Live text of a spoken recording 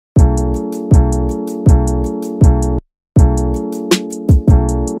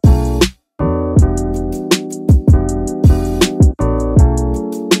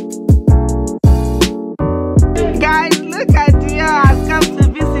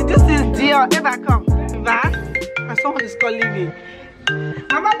for living.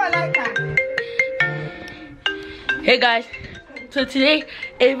 Mama like that. Hey guys, so today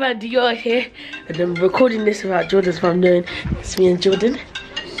Ava and Dior are here and I'm recording this without Jordan's mom knowing. It's me and Jordan.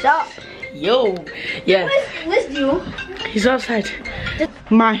 Stop. Yo, yeah. Where's Dior? He's outside.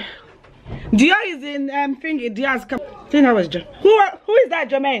 My Dior is in thingy. Dior's come. Think I was Who is that,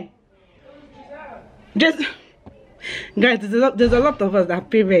 Jermaine? Just guys, there's a lot of us that are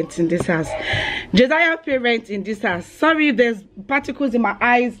parents in this house. Josiah parents in this house. Sorry if there's particles in my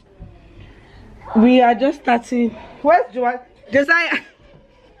eyes. We are just starting. Where's Josiah?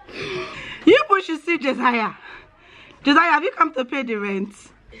 You both should see Josiah. Josiah, have you come to pay the rent? Say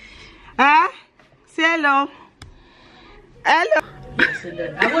hello. Hello.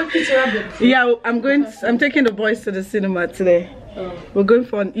 I want you to have the Yeah, I'm taking the boys to the cinema today. Oh. We're going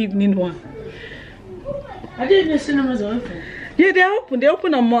for an evening one. I didn't know cinemas are open. Yeah, they're open. They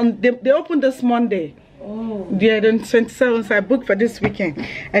open on Monday. They open this Monday. Oh. Yeah, then 27th. So I booked for this weekend.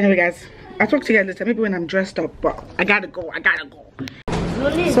 Anyway, guys, I'll talk to you guys later. Maybe when I'm dressed up. But I gotta go.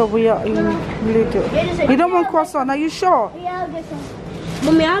 So we are in Lidl. You don't want croissant? Are you sure? Yeah, I'll get some.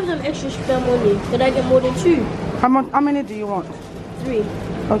 Mommy, I have some extra spare money. Can I get more than 2? How many do you want? 3.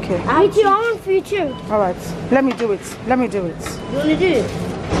 Okay. Me too. I want 3 too. All right. Let me do it. You want to do it?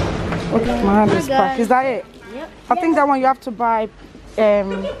 Okay. My hand is packed. Is that it? Yep. I think that one you have to buy 3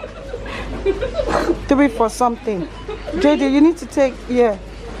 for something. JD, you need to take Take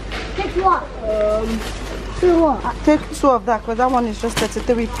what? 2 what? Take 2 of that because that one is just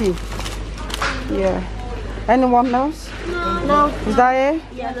 33p. Yeah. Anyone else? No. Is that it?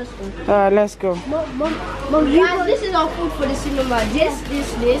 Yeah, let's go. Let's go. Mom, guys, this is our food for the cinema. This,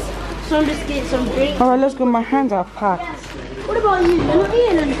 some biscuits, some drinks. Alright, let's go. My hands are packed. What about you? You're not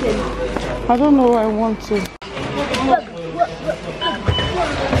eating anything. I don't know what I want to. Look.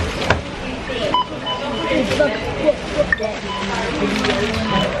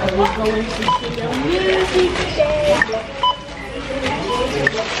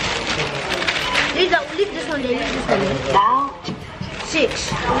 Leave this one there. Now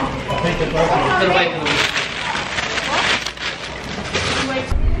 6.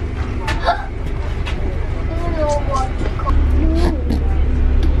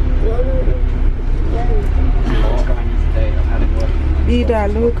 Ida,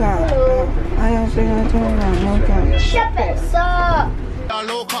 Luca. I am saying Luca. Shepherd, sir.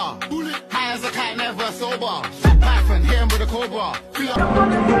 Loca, high as a cat, never sober. Python, hit him with a cobra.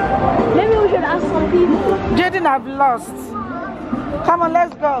 Maybe we should ask some people. Jayden, I've lost. Come on,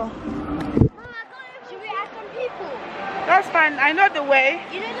 let's go. Should we ask some people? That's fine. I know the way.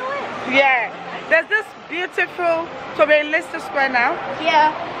 You don't know it? Yeah. There's this beautiful Leicester Square now.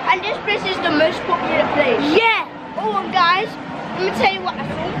 Yeah. And this place is the most popular place. Yeah. Oh, guys, let me tell you what I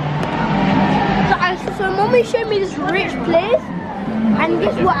saw. So mommy showed me this rich place. And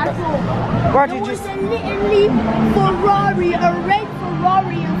guess what I saw? What did you see? see? Literally Ferrari, a red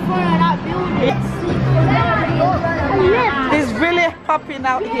Ferrari in front of that building. It's really popping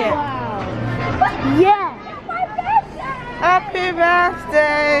out here. Wow. Yeah. Happy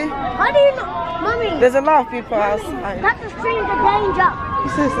birthday. How do you know? Mommy. There's a lot of people outside. That's a stranger danger.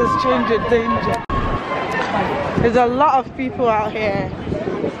 This is a stranger danger. There's a lot of people out here.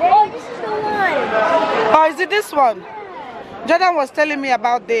 Oh, this is the one. Oh, is it this one? Jordan was telling me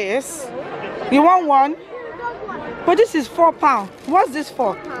about this. You want one? But this is £4. What's this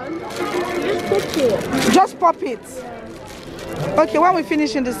for? Just put it. Just pop it. Okay, when we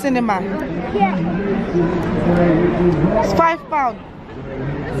finish in the cinema. Yeah. It's £5.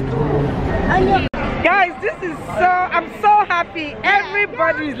 Guys, this is I'm so happy.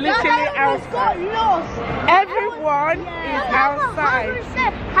 Everybody is literally outside. Everyone is outside.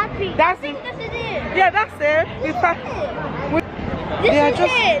 Happy. That's I think it. this is it. Yeah, that's it. In fact, This is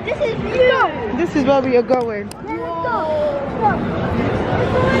it. This is you. this is where we are going. Let's go.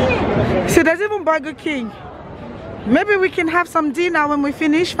 So there's even Burger King. Maybe we can have some dinner when we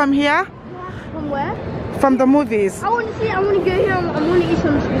finish from here. From where? From the movies. I want to see. I want to go here. I want to eat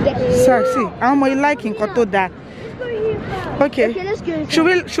some spaghetti. So see, how much you liking Koto that? Let's go here first. Okay. Okay, let's go.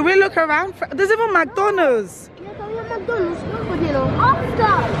 Should we look around? There's even McDonald's. Yeah, can we have McDonald's for dinner?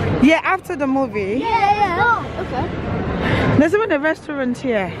 After. Yeah, after the movie. Yeah. Okay. There's even a restaurant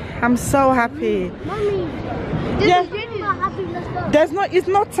here. I'm so happy. Mommy, this Yeah. is really not happy. Let's go. It's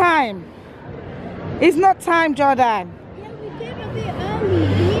not time. It's not time, Jordan. Yeah, we came a bit early.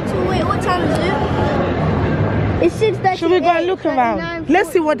 We need to wait. What time is it? It's 6:30. Should we go and look around? Let's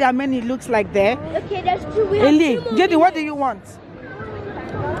see what their menu looks like there. Okay, there's 2. We have Eli, 2 more Jayden, what do minutes. you want?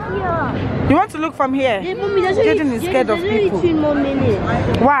 Yeah. You want to look from here? Yeah, Mommy, Jayden is scared of there's only people. 2 more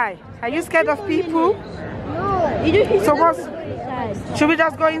minutes. Why? Are you scared of people? No. So what's... Should we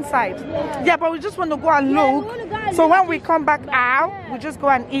just go inside? Yeah, but we just want to go and look. So when we come back out, we just go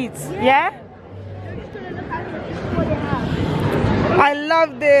and eat. Yeah? I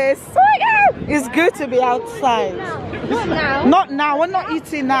love this. It's good to be outside. Not now. Not now. We're not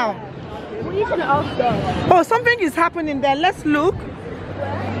eating now. We're eating after. Oh, something is happening there. Let's look.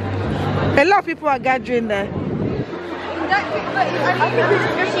 A lot of people are gathering there. I think we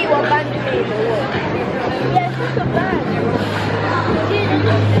should just see what band it is or what. Yeah, it's just a band. See, there's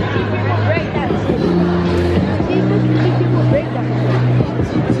just people breakdancing. See, there's just people breakdancing.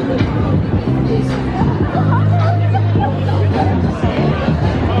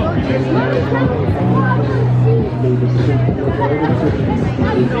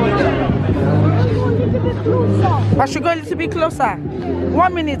 I should go a little bit closer.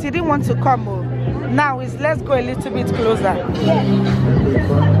 1 minute, he didn't want to come. Now it's let's go a little bit closer. Yeah.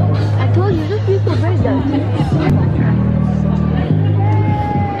 I told you, just people breakdancing.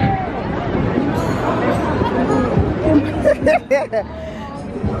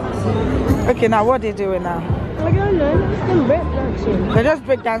 Okay, now what are they doing now? I don't know, just them breakdancing. They're just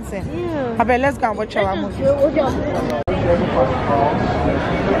break dancing. Yeah. I bet let's go and watch our movie.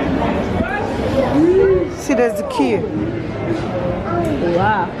 See, there's the queue.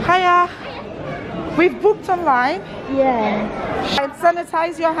 Wow. Hiya. We've booked online. Yeah. And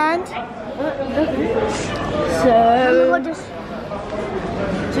sanitize your hand. So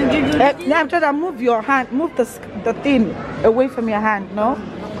Yeah, Jordan, move your hand. Move the thing away from your hand. No,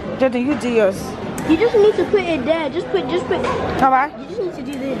 Jordan, you do yours. you just need to put it there. Just put. All right. You just need to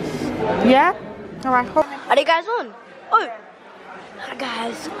do this. Yeah. All right. Hold. Are they guys on? Oh, hi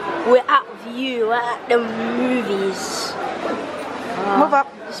guys. We're at View. We're at the movies. Move up.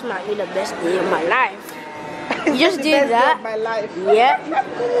 This might be the best day of my life. You just The do best day that. of my life. Yeah.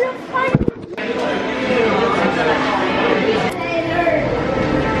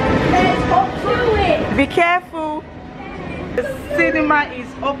 Be careful. The cinema is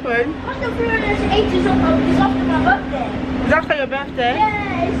open. What's the period is after my birthday? Is after your birthday?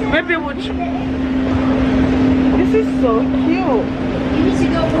 Yeah, it's Maybe we'll. This is so cute. you need to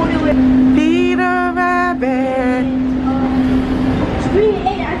go all the way. Peter Rabbit. Screen 8,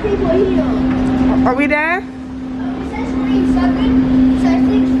 I think we're here. Are we there? It says screen 7, so I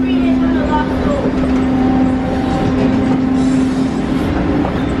think screen 8 is on the last floor.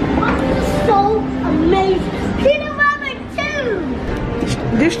 So amazing. Peter Rabbit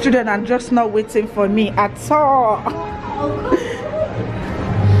 2! These children are just not waiting for me at all.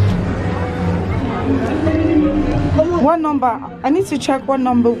 What number? I need to check what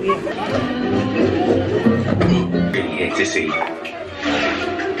number we are. Here to see.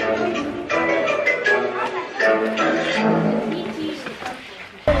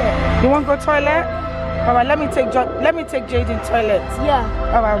 You want to go toilet? All right, let me take Jayden toilet.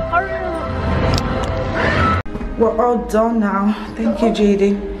 Yeah. All right. We're all done now. Thank you,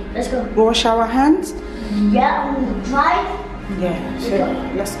 Jayden. Let's go. Wash our hands. Yeah, on the drive. Yeah. So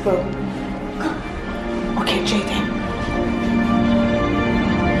let's go. Okay, Jayden.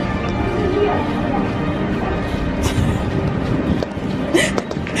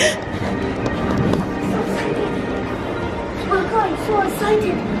 Oh my god, I'm so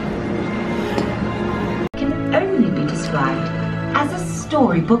excited. Can only be described as a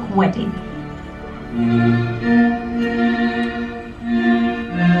storybook wedding.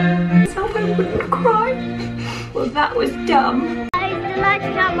 So I wouldn't cry. Well, that was dumb. Guys, the lights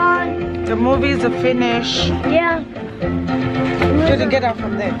come on. The movies are finished. Yeah. Jayden, get out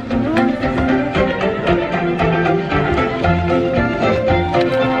from there.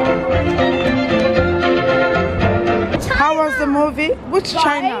 How was the movie? Which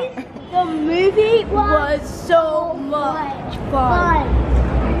China? The movie was so much fun.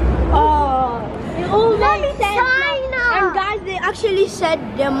 Oh, it all makes sense. And guys, they actually said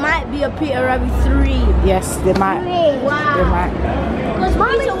there might be a Peter Rabbit 3. Yes, they might. Wow. They might. Because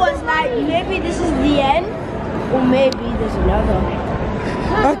Peter was like, maybe this is the end, or maybe there's another.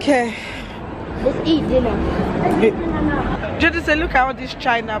 Okay. Let's eat dinner. Jayden said, look at all this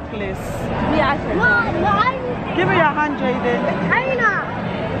China place. Yeah, I said. No, Give me your hand, Jayden. China.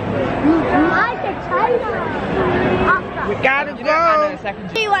 I said China. We gotta go.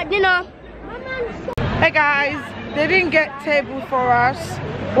 See you at dinner. Hey guys, they didn't get table for us.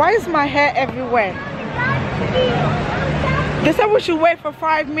 Why is my hair everywhere? They said we should wait for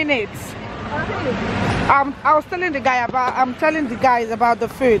 5 minutes. I was telling the guy about. I'm telling the guys about the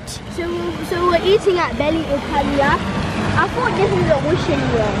food. So we're eating at Belly Italia. I thought this was a wishing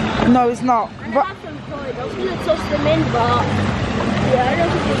well. No, it's not. And But I have some toys. I was gonna toss them in, but yeah, I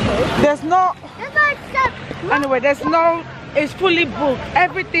don't think it's toys. there's no. There's no step. And anywhere. There's no, it's fully booked.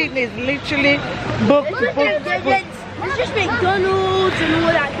 Everything is literally booked. It's just McDonald's and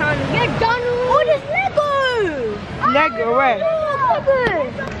all that kind of McDonald's. Oh, there's Lego. Lego, where? Lego.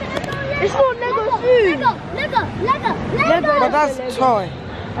 It's not Lego food. Lego. But that's toy.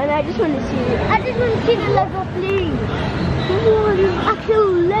 And I just want to see it. I just want to see the Lego, please. Come on, actual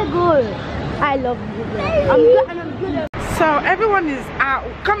Lego. I love Lego. I'm good at. So everyone is out.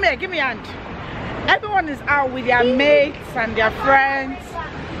 Come here, give me a hand. Everyone is out with their mates and their friends.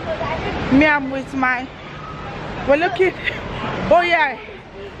 Me, I'm with my. We're looking. Oh yeah.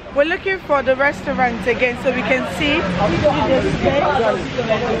 We're looking for the restaurant again so we can see.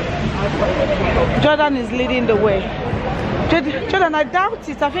 Jordan is leading the way. Jordan, I doubt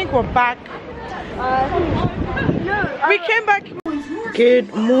it. I think we're back. We came back.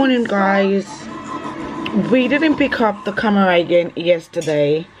 Good morning, guys. We didn't pick up the camera again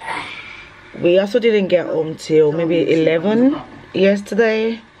yesterday. We also didn't get home till maybe 11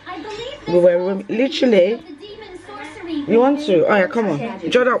 yesterday. We were literally. You want to? Oh yeah, come on.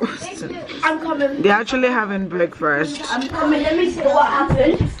 Jordan. I'm coming. They're actually having breakfast. I'm coming. Let me see what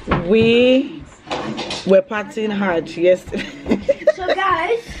happened. We were partying hard yesterday. So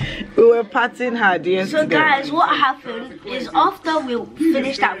guys. We were partying hard yesterday. So guys, what happened is after we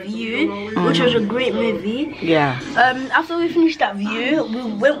finished that View, which was a great movie. Yeah. After we finished that View,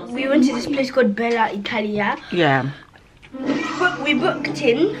 we went to this place called Bella Italia. Yeah. We booked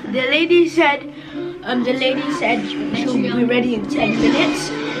in. The lady said she'll be ready in 10 minutes.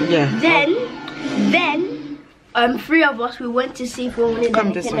 Yeah. Then three of us, we went to see if we wanted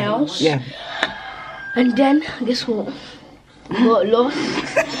anything else. Yeah. And then guess what? We got lost.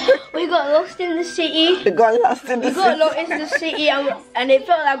 We got lost in the city. We got lost in the city. And it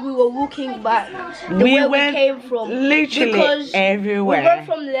felt like we were walking back where we came from. Literally because everywhere.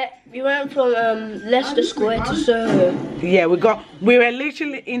 We went from Leicester Square to Soho. Yeah, we were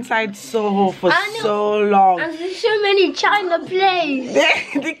literally inside Soho for so long. And there's so many China places.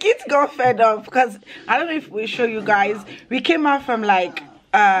 The kids got fed up because I don't know if we show you guys. We came out from like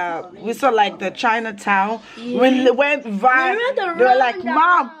we saw like the Chinatown. Yeah. When we went viral, they were like,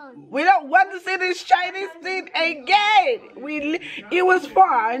 "Mom, we don't want to see this Chinese thing again." It was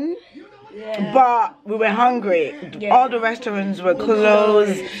fun. Yeah. But we were hungry. Yeah. All the restaurants were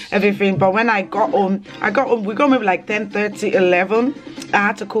closed, everything. But when I got home, we got maybe like 10:30, 11. I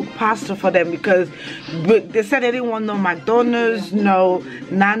had to cook pasta for them because they said they didn't want no McDonald's, no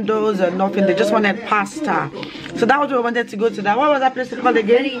Nando's or nothing. They just wanted pasta. So that was what we wanted to go to. That. What was that place called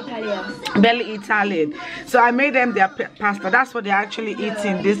again? Belly Italian. So I made them their pasta. That's what they're actually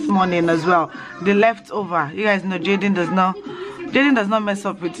eating this morning as well. The leftover. You guys know Jayden does not mess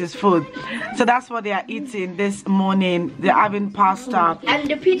up with his food. So that's what they are eating this morning. They're having pasta. And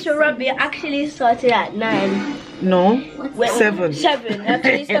the pizza rugby actually started at 9. No, 7. 7.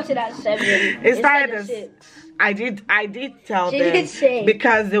 Actually started at 7. It started at 6. I did tell them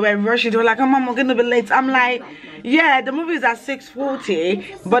because they were rushing. They were like, "Oh, Mom, we're gonna be late." I'm like, "Yeah, the movie is at 6:40,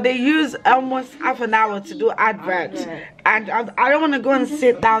 but they use almost half an hour to do adverts, and I don't want to go and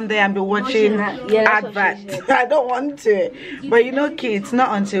sit down there and be watching adverts. I don't want to." But you know, kids,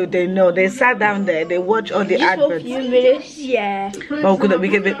 not until they know. They sat down there, they watch all the adverts. For a few minutes, yeah. But we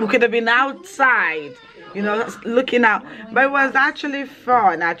could have been outside. You know, looking out, but it was actually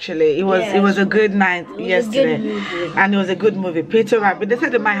fun. Actually, it was a good night yesterday, and it was a good movie. Peter Rabbit. They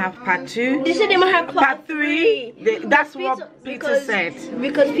said they might have part 2. They said they might have part 3. That's what Peter said.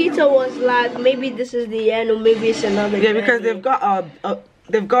 Because Peter was like, maybe this is the end, or maybe it's another. Yeah, because they've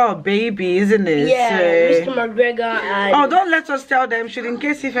got a baby, isn't it? Yeah, so, Mr. McGregor and... Oh, don't let us tell them. Should in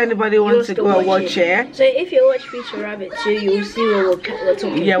case if anybody wants to go and watch it. So if you watch Peter Rabbit too, you'll see what we're talking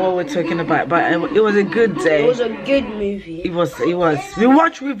about. Yeah, what we're talking about. But it was a good day. It was a good movie. It was.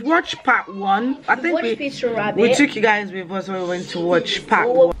 We've watched part 1. I think we Peter Rabbit. We took you guys with us when we went to watch part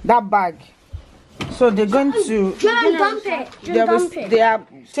 1. That bag. So they're going to... They are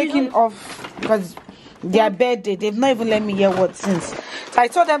taking off because their birthday. They've not even let me hear what since. So I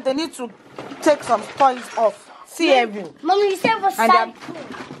told them they need to take some toys off. See everyone. Mommy, you said was sad.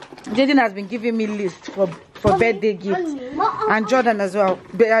 Jayden has been giving me list for birthday gifts. And Jordan as well.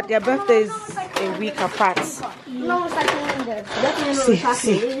 Their birthday is a week apart. See.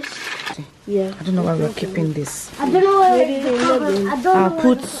 Yeah. I don't know why we're keeping this. I don't know why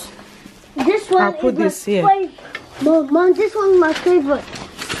I'll put this here. Mom, this one's my favorite.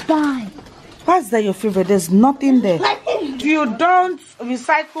 Bye. Why's that your favorite? There's nothing there. You don't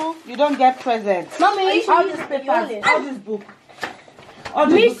recycle, you don't get presents. Mommy, all these papers, all this book. All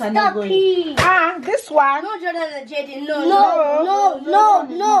the books are not going. This one. No, Jordan and Jayden, no.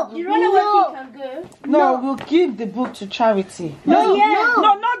 You don't know where Pete can go. No, we'll give the book to charity. No,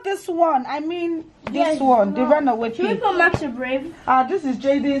 No, not this one. I mean this one. The runaway Should we pig. put Max the Brave? This is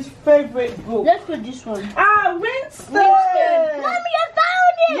Jayden's favorite book. Let's put this one. Winston. Mommy, I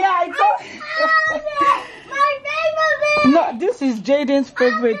found it! Yeah, I told found it! My favorite! No, this is Jayden's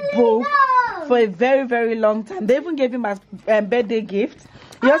favorite book for a very, very long time. They even gave him as birthday gift.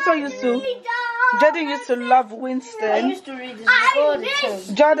 He also used to. Jayden used to love Winston. I used to read this before the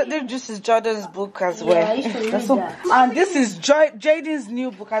time. Jordan, this is Jordan's book as well. I used to read that. And this is Jayden's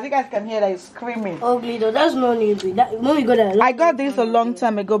new book. As you guys can hear that he's screaming. Ugly though, that's no new book. Mommy got that. I got this a long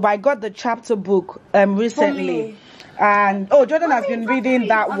time ago, but I got the chapter book recently. And Jordan has been reading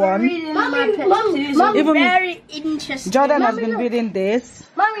that one. Mommy, Even very interesting. Jordan has been reading this.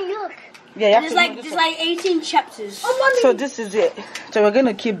 Mommy, look. Yeah, you have There's to read this one. like 18 chapters. So this is it. So we're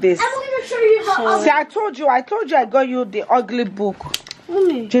gonna keep this. I'm gonna show you how. See, I told you I got you the ugly book.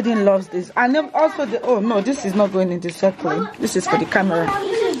 Mommy. Jayden loves this. And then also this is not going in the circle. This is for the camera.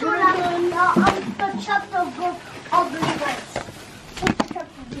 This is the chapter book of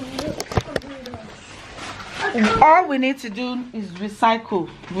All we need to do is recycle.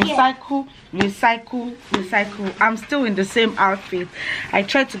 I'm still in the same outfit. I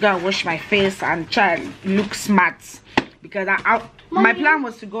tried to go and wash my face and try and look smart because my plan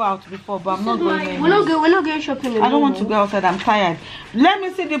was to go out before, but I'm not going anymore. We're not going shopping anymore. I don't want to go outside. I'm tired. Let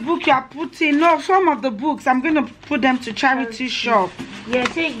me see the book you are putting. No, some of the books I'm going to put them to charity shop. Yeah,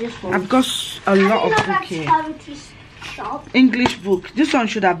 take this one. I've got a lot of books here. English book. This one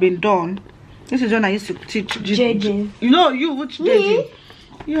should have been done. This is when I used to teach Jayden. You know, which Jayden?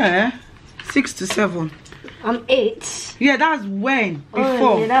 Yeah, 6 to 7. I'm 8. Yeah, that's when. Before.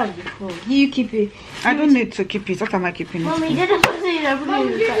 Oh, yeah, that was before. You keep it. I don't need to keep it. What am I keeping it? Mommy, didn't say that.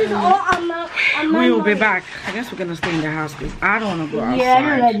 We will be back. I guess we're gonna stay in the house, please. I don't want to go outside. Yeah, I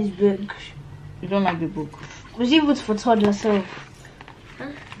don't like this book. You don't like the book? Was it for toddlers? So.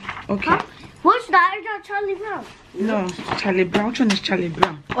 Okay. What's that? Is that Charlie Brown? No, Charlie Brown. Which one is Charlie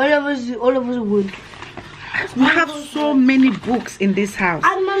Brown? All of us would. We have so many books in this house.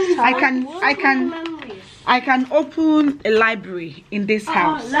 I can open a library in this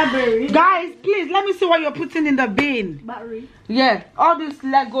house. Library. Guys, please let me see what you're putting in the bin. Battery. Yeah, all this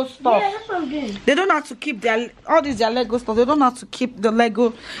Lego stuff. Yeah, that's what I'm doing. They don't have to keep their Lego stuff. They don't have to keep the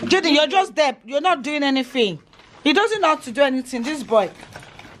Lego. Jayden, you're just there. You're not doing anything. He doesn't know how to do anything. This boy.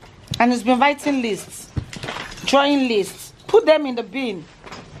 And he's been writing lists, drawing lists. Put them in the bin.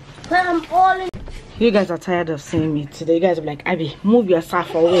 But I'm all in. You guys are tired of seeing me today. You guys are like, Abby, move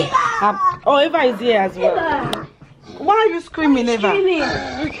yourself away. Eva is here as well. Why are you screaming, Eva?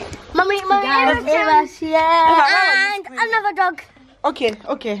 Mommy, Eva's here. And another dog.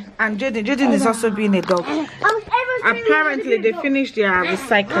 Okay. And Jayden is also being a dog. Apparently, they finished their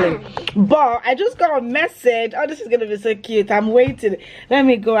recycling. But I just got a message. Oh, this is going to be so cute. I'm waiting. Let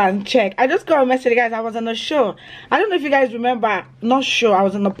me go and check. I just got a message, guys. I was on a show. I don't know if you guys remember. Not sure. I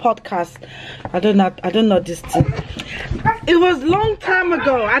was on a podcast. I don't know this thing. It was a long time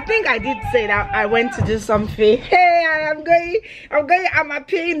ago. I think I did say that I went to do something. Hey, I'm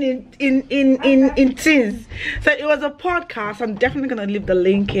appearing in teens. So it was a podcast. I'm definitely gonna leave the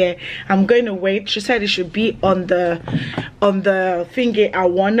link here. I'm going to wait. She said it should be on the thingy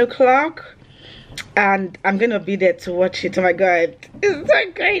at 1 o'clock, and I'm gonna be there to watch it. Oh my god, it's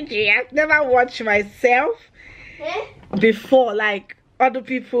so crazy. I've never watched myself before, like other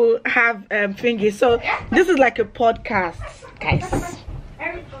people have thingy. So this is like a podcast, guys.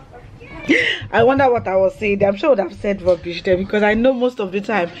 I wonder what I was saying. I'm sure I would have said rubbish there because I know most of the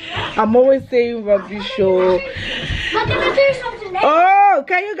time I'm always saying rubbish. Oh,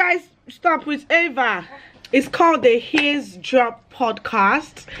 can you guys stop with Eva? It's called the His Drop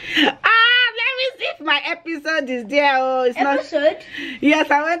Podcast. Let me see if my episode is there. Oh, it's episode? Not.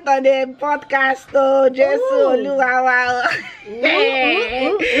 Yes, I went on the podcast. Oh,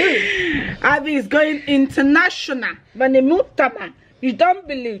 Abby is going international. You don't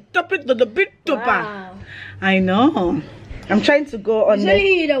believe? Top it to the big topper. Wow. I know. I'm trying to go on.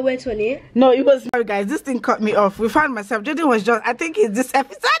 You that went on it? No, it was. Sorry, guys. This thing cut me off. We found myself. Jayden was just. I think it's this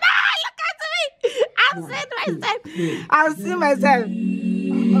episode. Look at me. I've seen myself.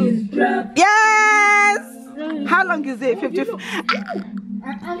 Yes. How long is it? 54.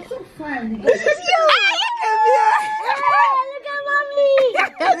 I'm so fine. Look at mommy.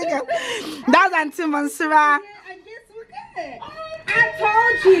 That's Auntie Mansura. I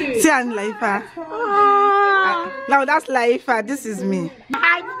told you. See, I'm Laifa. No, that's Laifa. This is me. Look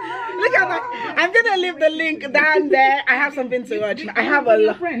at that. I'm gonna leave the link down there. I have something to watch. I have a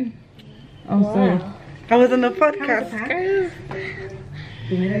lot. Oh, sorry. I was on a podcast.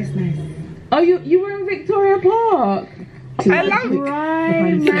 Yeah, that's nice. Oh, you were in Victoria Park. I love it.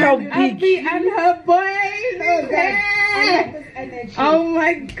 Right. Look how big. Abbey and her boys. Okay. Oh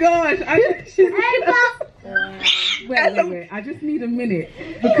my gosh. Wait. I just need a minute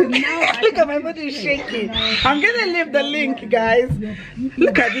because now look at my body shaking. I'm gonna leave the link, guys.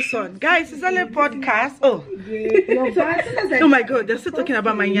 Look at this one, guys. It's only a podcast. Oh, oh my God, they're still talking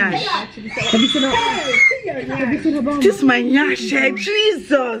about my nyash. This is my nyash, eh?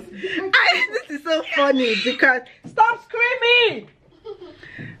 Jesus. This is so funny because stop screaming.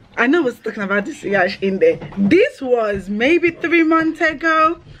 I know we're talking about this nyash in there. This was maybe 3 months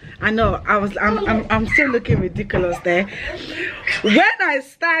ago. I know I'm still looking ridiculous there. When I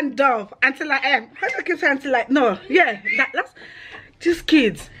stand up until I am, that's just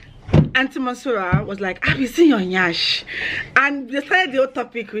kids. Auntie Mansura was like, Abby, see your nyash. And they started the whole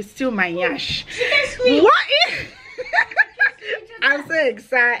topic with still my nyash. What is I'm so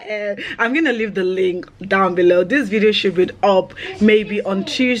excited. I'm gonna leave the link down below. This video should be up maybe on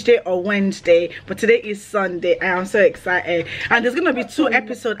Tuesday or Wednesday, but today is Sunday and I'm so excited. And there's gonna be 2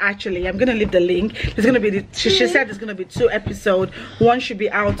 episodes actually. I'm gonna leave the link. There's gonna be she said there's gonna be 2 episodes. One should be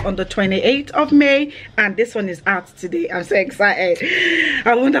out on the 28th of May and this one is out today. I'm so excited.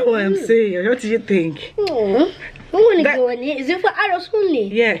 I wonder what I'm saying. What do you think? I want to go in it. Is it for adults only?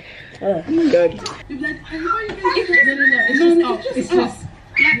 Yeah. Good. No, it's just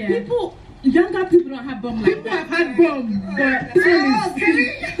like people, younger people don't have bum like that. People have had bum, but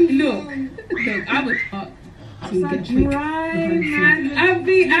look, I was taught to get right.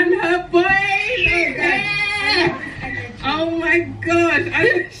 Abby and her boys. Okay. Oh my gosh,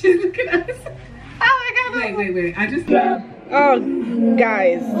 she's looking at us. Oh my God. Wait. I just. Oh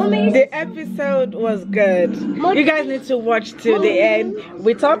guys, the episode was good. You guys need to watch till the end.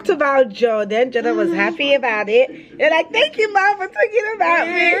 We talked about Jordan. Jordan was happy about it. You're like, thank you mom for talking about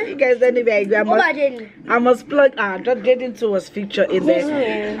me. You guys don't even agree. I must plug Jayden too was featured in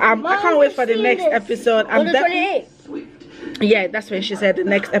there. I can't wait for the next episode. I'm definitely. Yeah, that's when she said the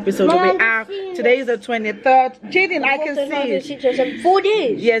next episode will be out. Today is the 23rd. Jayden, I can see it. 4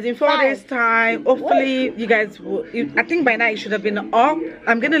 days. Yes, in 4 days time. Hopefully you guys will. I think by now it should have been up.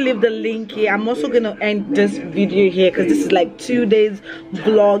 I'm gonna leave the link here. I'm also gonna end this video here because this is like 2 days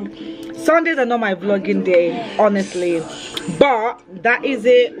vlog. Sundays are not my vlogging day, honestly, but that is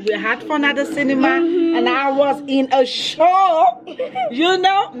it. We had fun at the cinema and I was in a show, you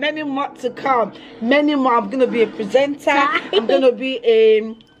know. Many more to come, many more. I'm gonna be a presenter. I'm gonna be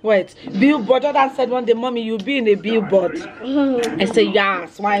a billboard. Jordan said one day, mommy, you'll be in a billboard. I say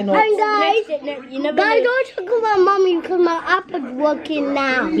yes, why not? And guys, don't talk about mommy because my iPad's working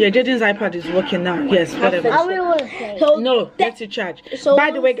now. Yeah, Jayden's iPad is working now. Yes, whatever. No, let's charge. So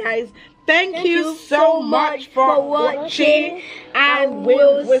by the way, guys, thank you so much for watching and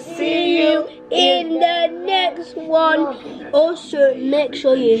we'll see you in the next one. Also, make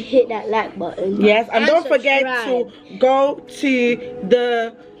sure you hit that like button. Yes, and don't forget to go to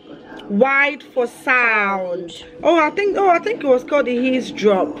the Wide for Sound. I think it was called the His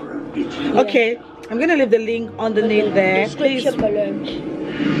Drop. Okay, I'm gonna leave the link underneath there. Please.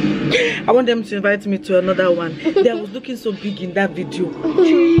 I want them to invite me to another one. They was looking so big in that video.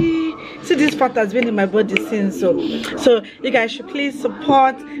 See, this fat has been in my body since. So you guys should please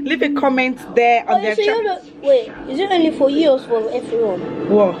support. Leave a comment there on their channel. Wait, is it only for you or for everyone?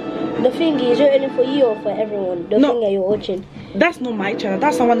 What? The thingy, is it only for you or for everyone? The thing that you're watching. That's not my channel.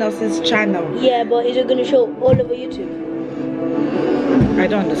 That's someone else's channel. Yeah, but is it gonna show all over YouTube? I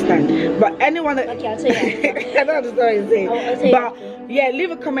don't understand. But anyone that okay, I'll say that. I don't understand what you're saying. But yeah,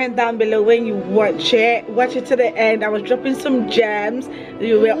 leave a comment down below when you watch it. Watch it to the end. I was dropping some gems.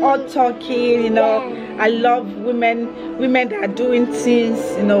 We were all talking, you know. I love women that are doing things,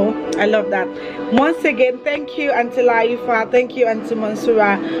 you know. I love that. Once again, thank you Auntie Laifa, thank you Auntie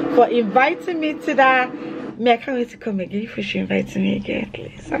Mansura for inviting me to that. I can't wait to come again. If you should invite me again,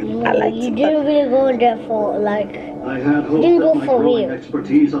 please. I like you didn't really go there for like. I had hoped didn't that go my for growing real.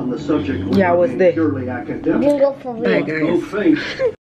 expertise on the subject would I was there. purely academic. You didn't go for real. Bye, guys. No faith.